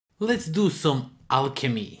Let's do some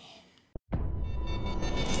alchemy.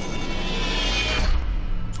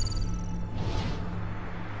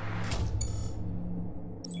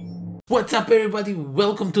 What's up everybody,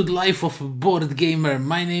 welcome to the life of a board gamer.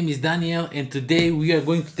 My name is Daniel and today we are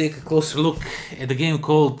going to take a closer look at a game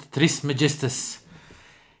called TRISMEGISTUS.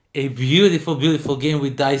 A beautiful game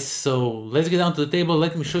with dice, so let's get down to the table,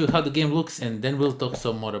 let me show you how the game looks and then we'll talk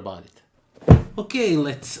some more about it. Okay,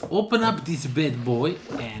 let's open up this bad boy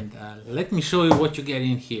and let me show you what you get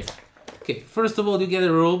in here. Okay, first of all you get a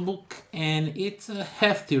rulebook and it's a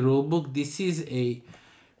hefty rulebook. This is a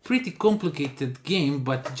pretty complicated game,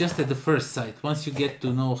 but just at the first sight. Once you get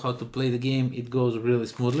to know how to play the game, it goes really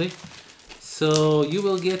smoothly. So you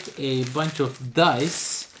will get a bunch of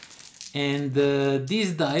dice, and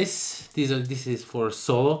these dice, this is for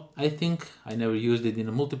solo, I think. I never used it in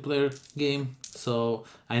a multiplayer game, so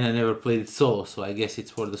I never played it solo, so I guess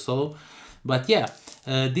it's for the solo. But yeah,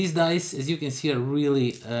 these dice, as you can see, are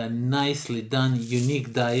really nicely done,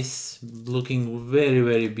 unique dice, looking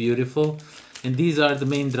very beautiful. And these are the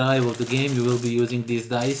main drive of the game. You will be using these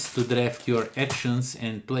dice to draft your actions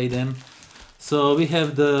and play them. So we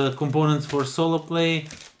have the components for solo play,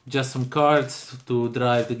 just some cards to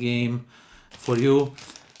drive the game for you.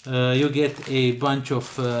 You get a bunch of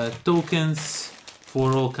tokens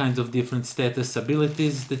for all kinds of different status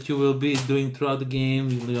abilities that you will be doing throughout the game.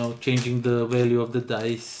 You know, changing the value of the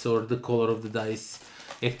dice or the color of the dice,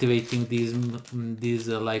 activating these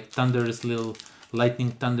like thunders, little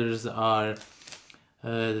lightning thunders are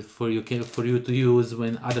for you to use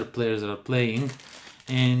when other players are playing.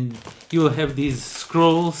 And you will have these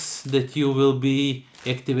scrolls that you will be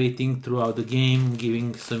activating throughout the game,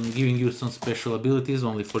 giving you some special abilities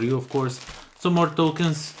only for you, of course. Some more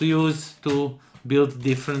tokens to use to build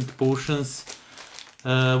different potions.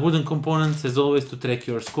 Wooden components as always to track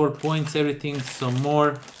your score points, everything. Some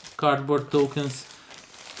more cardboard tokens,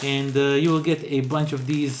 and you will get a bunch of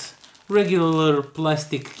these regular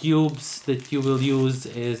plastic cubes that you will use,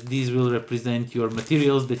 as these will represent your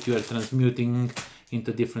materials that you are transmuting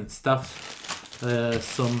into different stuff.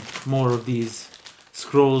 Some more of these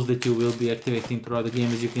scrolls that you will be activating throughout the game.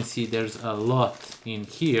 As you can see, there's a lot in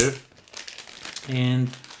here. And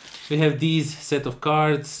we have these set of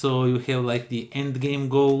cards, so you have like the end game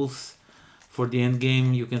goals. For the end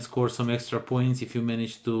game you can score some extra points if you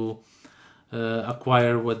manage to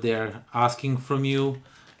acquire what they're asking from you.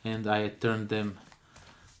 And I turned them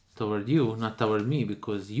toward you, not toward me,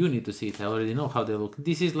 because you need to see it. I already know how they look.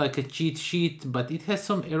 This is like a cheat sheet, but it has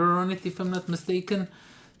some error on it if I'm not mistaken.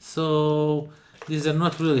 So these are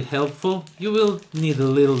not really helpful. You will need a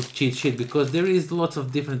little cheat sheet because there is lots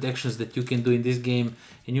of different actions that you can do in this game,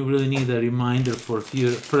 and you really need a reminder for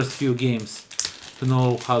first few games to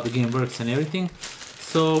know how the game works and everything.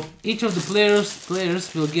 So each of the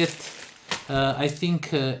players will get I think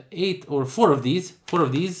 4 of these,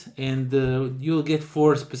 and you'll get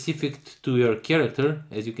 4 specific to your character.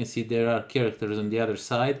 As you can see, there are characters on the other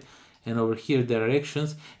side, and over here there are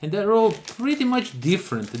actions, and they're all pretty much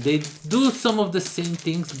different. They do some of the same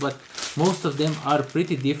things, but most of them are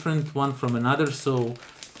pretty different one from another. So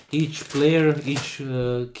each player, each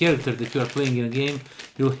character that you are playing in a game,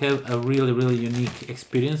 you'll have a really unique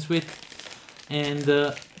experience with.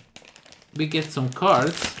 And we get some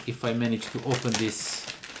cards if I manage to open this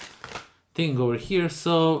thing over here.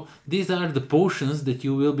 So these are the potions that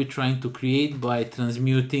you will be trying to create by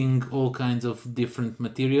transmuting all kinds of different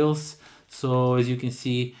materials. So as you can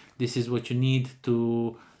see, this is what you need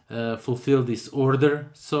to fulfill this order,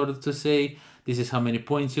 sort of to say. This is how many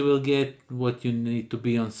points you will get, what you need to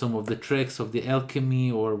be on some of the tracks of the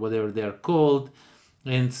alchemy or whatever they are called,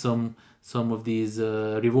 and some of these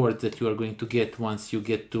rewards that you are going to get once you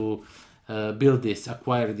get to build this,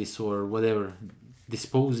 acquire this, or whatever,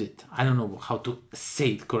 dispose it. I don't know how to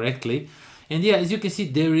say it correctly. And yeah, as you can see,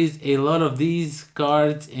 there is a lot of these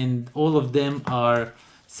cards, and all of them are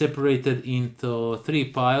separated into 3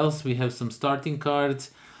 piles. We have some starting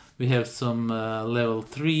cards, we have some level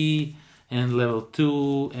 3 and level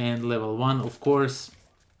 2 and level 1, of course,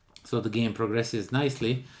 so the game progresses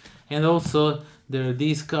nicely. And also there are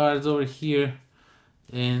these cards over here,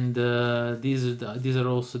 and these are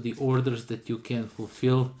also the orders that you can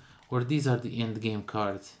fulfill, or these are the end game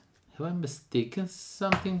cards. Have I mistaken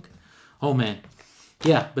something? Oh man,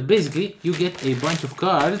 yeah, but basically you get a bunch of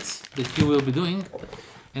cards that you will be doing,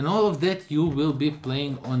 and all of that you will be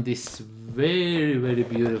playing on this very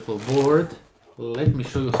beautiful board. Let me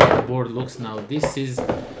show you how the board looks now. This is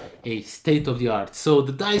a state of the art. So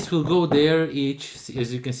the dice will go there each,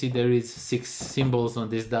 as you can see, there is 6 symbols on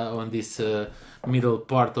this middle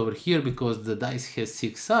part over here because the dice has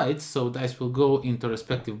 6 sides, so dice will go into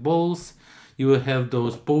respective bowls. You will have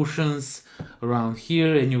those potions around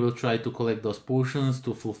here and you will try to collect those potions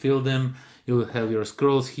to fulfill them. You will have your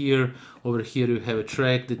scrolls here. Over here you have a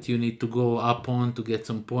track that you need to go up on to get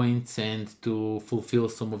some points, and to fulfill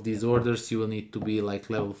some of these orders you will need to be like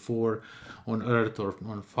level 4 on earth or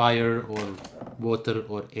on fire or water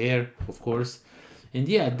or air, of course. And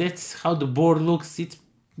yeah, that's how the board looks. It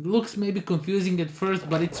looks maybe confusing at first,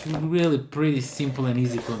 but it's really pretty simple and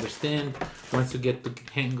easy to understand once you get the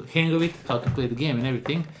hang of it, how to play the game and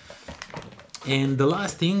everything. And the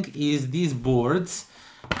last thing is these boards,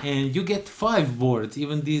 and you get 5 boards,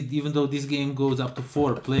 even though this game goes up to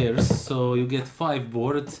 4 players, so you get 5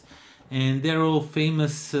 boards, and they're all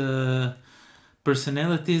famous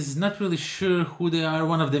personalities. Not really sure who they are.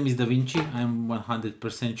 One of them is Da Vinci, I'm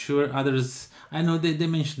 100% sure. Others, I know they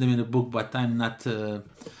mentioned them in the book, but I'm not the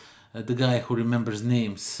guy who remembers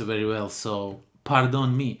names very well, so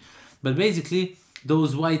pardon me. But basically,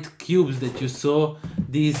 those white cubes that you saw,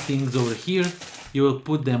 these things over here, you will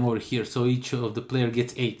put them over here. So each of the player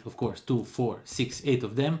gets 8, of course, 2, 4, 6, 8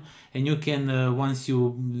 of them. And you can, once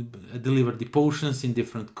you deliver the potions in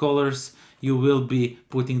different colors, you will be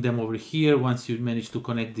putting them over here. Once you manage to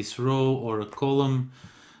connect this row or a column,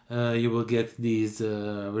 you will get these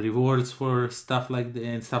rewards for stuff like that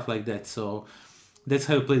and stuff like that. So that's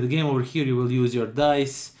how you play the game. Over here you will use your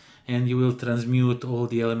dice and you will transmute all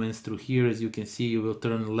the elements through here. As you can see, you will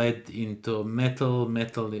turn lead into metal,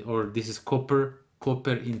 or this is copper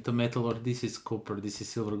into metal, or this is copper, this is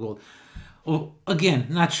silver, gold. Oh, again,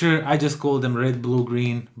 not sure. I just call them red, blue,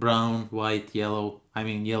 green, brown, white, yellow. I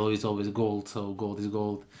mean, yellow is always gold, so gold is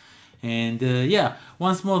gold. And yeah,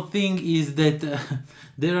 one small thing is that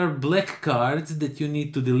there are black cards that you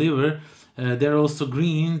need to deliver. They're also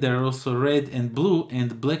green, they're also red and blue,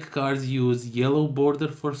 and black cards use yellow border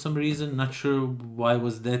for some reason. Not sure why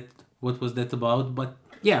was that, what was that about, but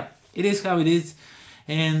yeah, it is how it is.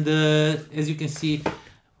 And as you can see,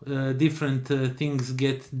 different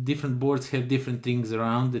different boards have different things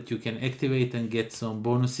around that you can activate and get some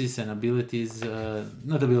bonuses and abilities,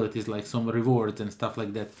 not abilities, like some rewards and stuff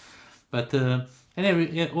like that. But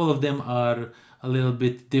and all of them are a little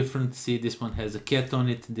bit different. See, this one has a cat on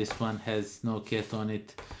it, this one has no cat on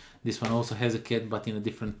it, this one also has a cat but in a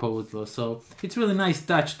different pose. So it's really nice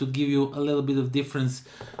touch to give you a little bit of difference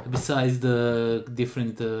besides the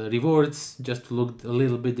different rewards, just to look a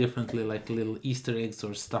little bit differently, like little Easter eggs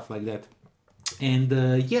or stuff like that. And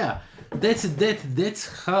yeah, that's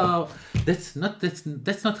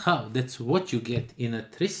what you get in a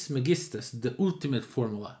Trismegistus, the ultimate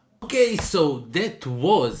formula. Okay, so that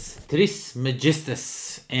was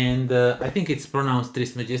Trismegistus, and I think it's pronounced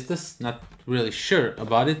Trismegistus, not really sure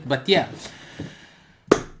about it, but yeah.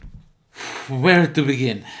 Where to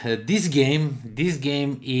begin? This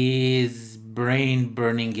game is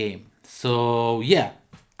brain-burning game. So yeah,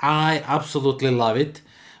 I absolutely love it,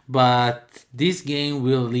 but this game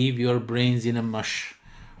will leave your brains in a mush.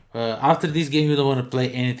 After this game, you don't want to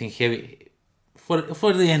play anything heavy for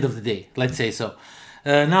the end of the day, let's say so.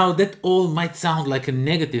 Now that all might sound like a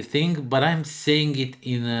negative thing, but I'm saying it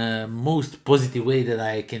in a most positive way that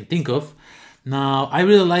I can think of. Now, I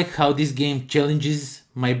really like how this game challenges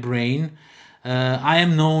my brain. I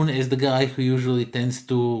am known as the guy who usually tends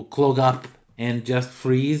to clog up and just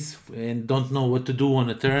freeze and don't know what to do on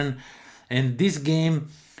a turn. And this game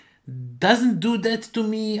doesn't do that to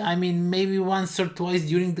me. I mean, maybe once or twice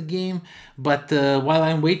during the game, but while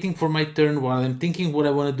I'm waiting for my turn, while I'm thinking what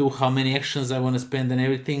I want to do, how many actions I want to spend and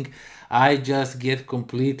everything, I just get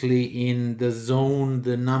completely in the zone.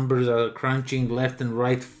 The numbers are crunching left and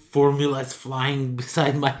right, formulas flying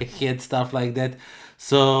beside my head, stuff like that.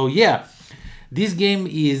 So yeah, this game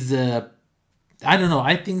is I don't know,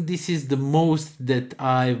 I think this is the most that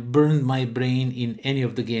I've burned my brain in any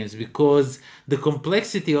of the games, because the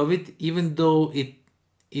complexity of it, even though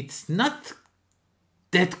it's not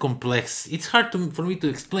that complex, it's hard for me to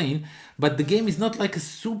explain, but the game is not like a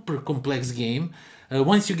super complex game.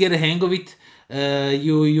 Once you get a hang of it,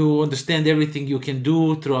 you understand everything you can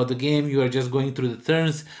do throughout the game. You are just going through the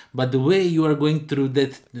turns, but the way you are going through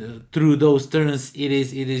that through those turns, it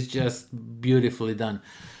is just beautifully done.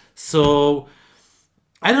 So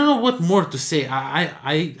I don't know what more to say.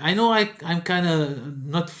 I know I'm kind of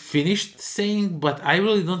not finished saying, but I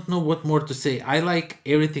really don't know what more to say. I like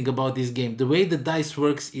everything about this game. The way the dice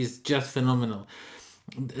works is just phenomenal.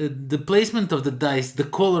 The placement of the dice, the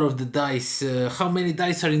color of the dice, how many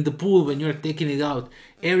dice are in the pool when you're taking it out,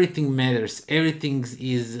 everything matters. Everything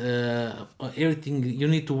you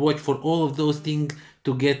need to watch for all of those things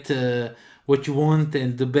to get what you want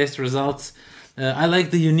and the best results. I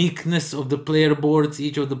like the uniqueness of the player boards.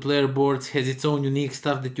 Each of the player boards has its own unique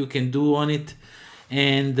stuff that you can do on it.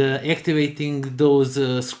 And activating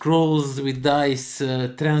those scrolls with dice,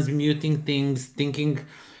 transmuting things, thinking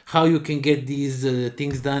how you can get these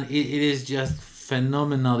things done. It is just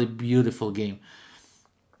phenomenally beautiful game.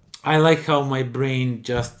 I like how my brain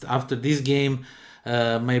just after this game,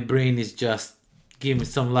 my brain is just give me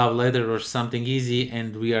some love letter or something easy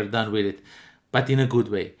and we are done with it, but in a good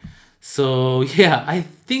way. So yeah, I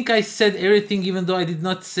think I said everything even though I did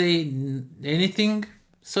not say anything,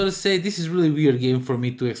 so to say. This is really weird game for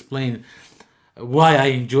me to explain why I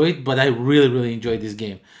enjoy it, but I really enjoyed this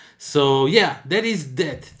game. So yeah, that is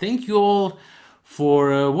that. Thank you all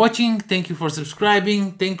for watching. Thank you for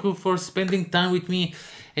subscribing. Thank you for spending time with me.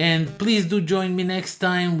 And please do join me next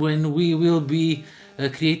time when we will be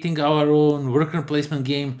creating our own worker placement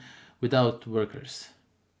game without workers.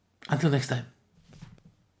 Until next time.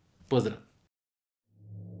 Pozdrav.